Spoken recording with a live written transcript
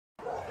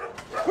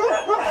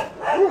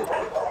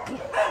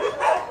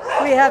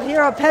We have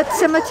here a pet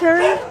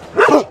cemetery.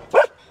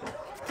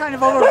 It's kind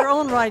of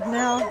overgrown right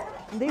now.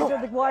 These are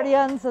the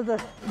guardians of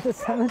the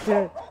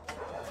cemetery.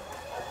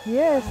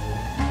 Yes.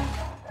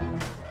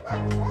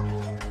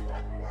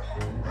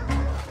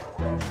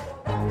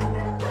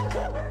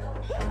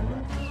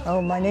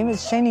 Oh, my name is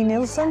Shani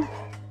Nielsen.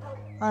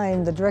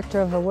 I'm the director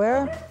of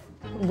Aware.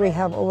 We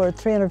have over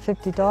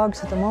 350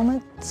 dogs at the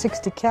moment,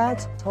 60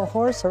 cats, a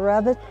horse, a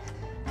rabbit,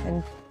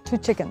 and 2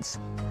 chickens.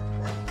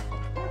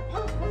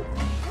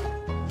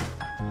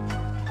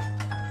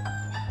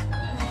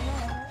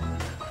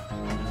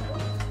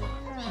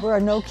 We're a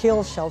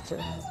no-kill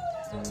shelter.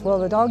 Well,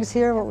 the dogs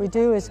here, what we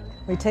do is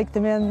we take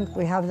them in,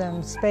 we have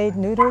them spayed,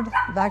 neutered,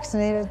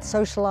 vaccinated,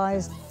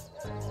 socialized,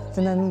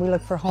 and then we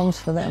look for homes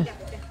for them.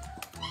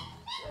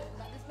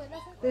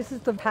 This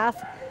is the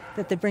path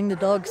that they bring the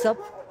dogs up.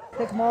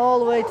 Take them all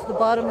the way to the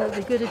bottom. It would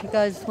be good if you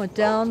guys went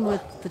down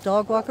with the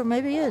dog walker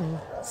maybe and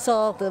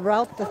saw the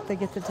route that they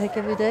get to take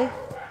every day.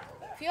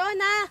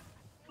 Fiona!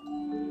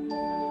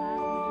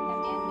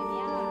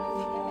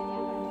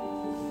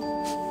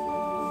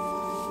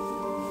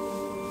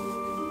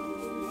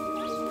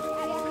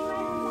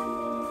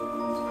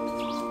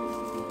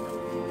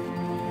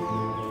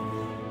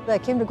 I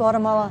came to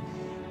Guatemala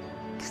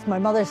because my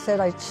mother said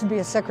I should be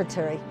a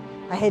secretary.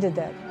 I hated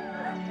that.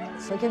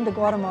 So I came to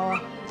Guatemala.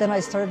 Then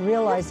I started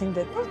realizing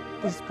that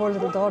these poor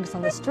little dogs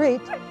on the street,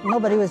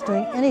 nobody was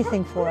doing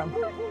anything for them.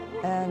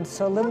 And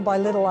so little by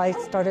little I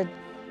started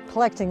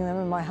collecting them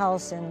in my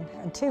house in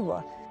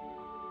Antigua.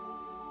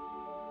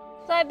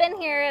 So I've been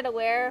here at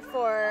Aware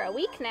for a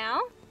week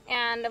now,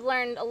 and I've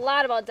learned a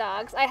lot about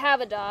dogs. I have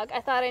a dog.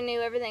 I thought I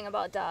knew everything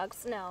about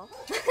dogs. No.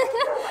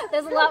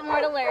 There's a lot more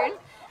to learn.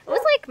 It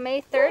was like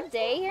my 3rd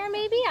day here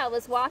maybe. I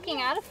was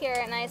walking out of here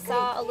and I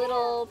saw a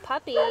little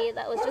puppy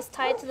that was just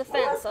tied to the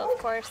fence. So of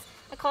course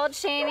I called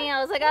Shani. I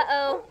was like,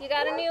 uh-oh, you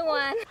got a new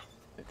one.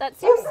 That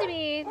seems to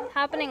be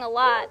happening a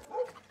lot.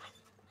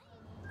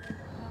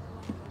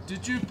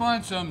 Did you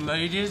find some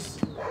ladies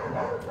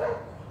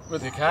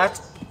with a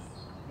cat?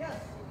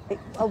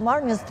 Well,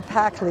 Martin is the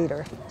pack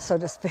leader, so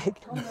to speak.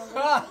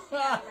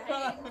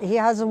 He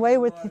has a way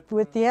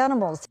with the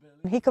animals.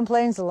 He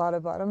complains a lot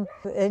about them,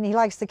 and he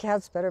likes the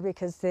cats better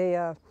because they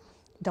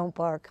don't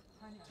bark.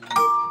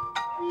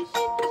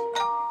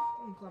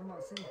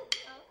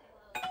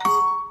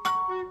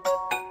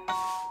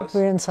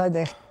 We're inside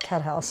the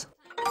cat house.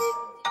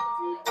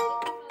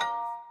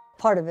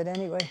 Part of it,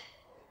 anyway.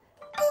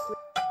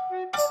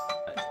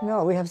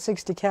 No, we have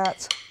 60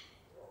 cats.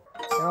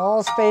 They're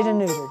all spayed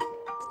and neutered.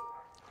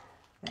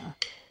 Yeah.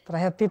 But I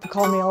have people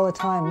call me all the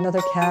time,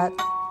 another cat,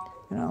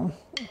 you know.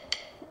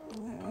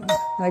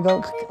 And I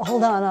go,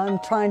 hold on, I'm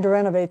trying to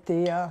renovate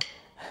the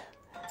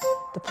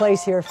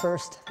place here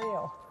first.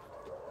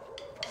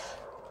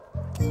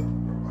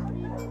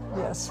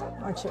 Yes,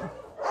 aren't you?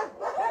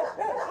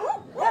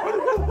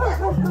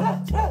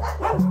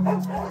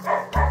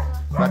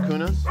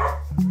 Vacunas,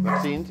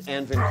 vaccines,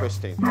 and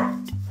vincristine.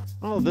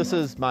 Oh, this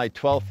is my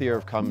 12th year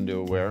of coming to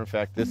Aware. In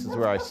fact, this is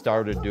where I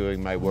started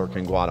doing my work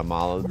in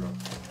Guatemala.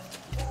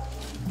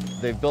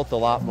 They've built a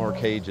lot more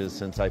cages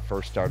since I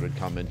first started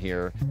coming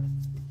here.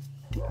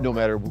 No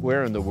matter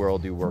where in the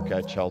world you work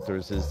at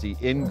shelters, the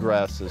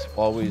ingress is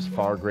always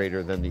far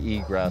greater than the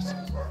egress,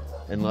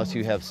 unless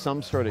you have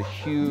some sort of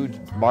huge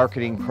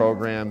marketing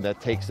program that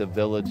takes a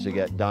village to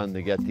get done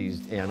to get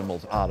these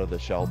animals out of the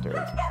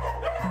shelter.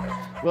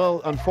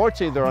 Well,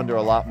 unfortunately, they're under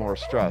a lot more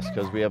stress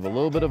because we have a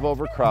little bit of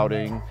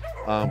overcrowding.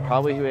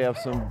 Probably we have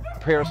some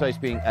parasites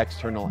being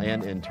external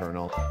and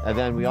internal. And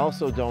then we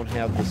also don't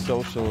have the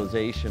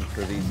socialization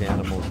for these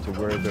animals to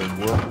where they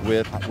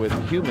work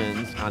with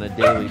humans on a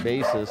daily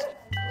basis.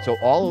 So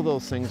all of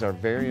those things are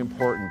very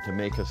important to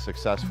make a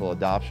successful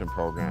adoption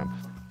program.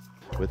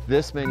 With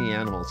this many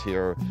animals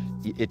here,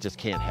 it just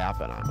can't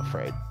happen, I'm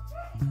afraid.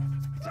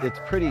 It's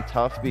pretty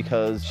tough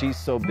because she's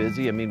so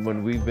busy. I mean,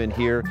 when we've been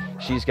here,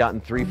 she's gotten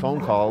 3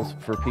 phone calls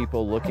for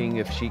people looking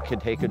if she could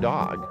take a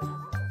dog.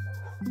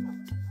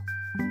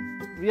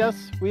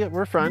 Yes,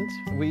 we're friends.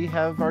 We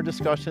have our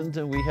discussions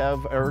and we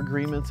have our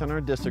agreements and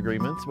our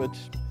disagreements, which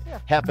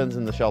happens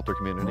in the shelter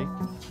community.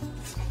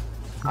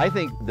 I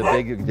think the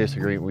big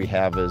disagreement we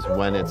have is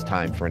when it's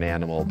time for an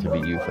animal to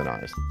be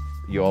euthanized.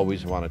 You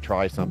always want to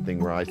try something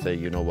where I say,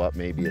 you know what,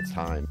 maybe it's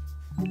time.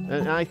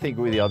 And I think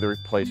the other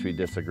place we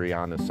disagree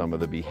on is some of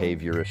the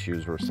behavior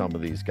issues where some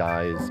of these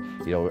guys,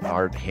 you know,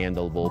 aren't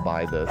handleable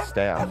by the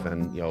staff,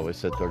 and you know, we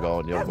sit there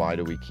going, you know, why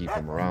do we keep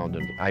them around?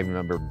 And I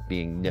remember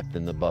being nipped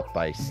in the butt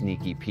by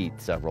Sneaky Pete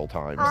several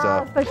times.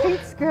 But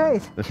Pete's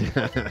great.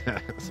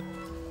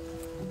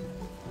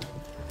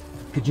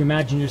 Could you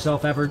imagine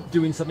yourself ever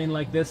doing something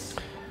like this?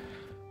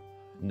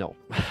 No.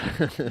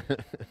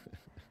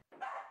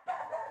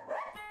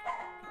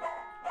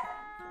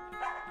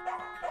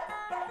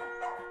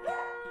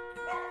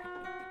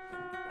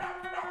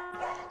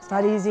 It's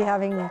not easy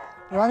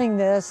running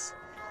this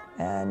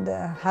and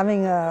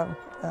having a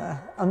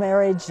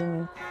marriage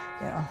and,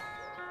 you know,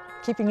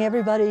 keeping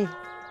everybody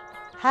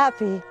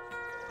happy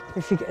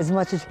as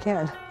much as you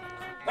can.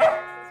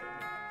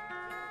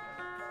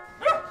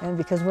 And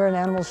because we're an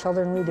animal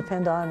shelter and we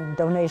depend on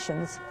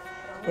donations,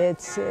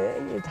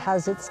 it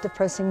has its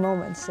depressing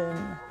moments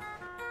and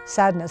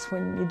sadness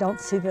when you don't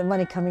see the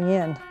money coming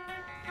in.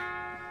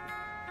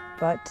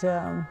 But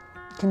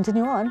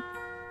continue on,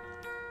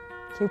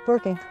 keep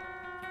working,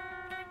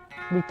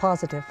 be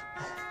positive.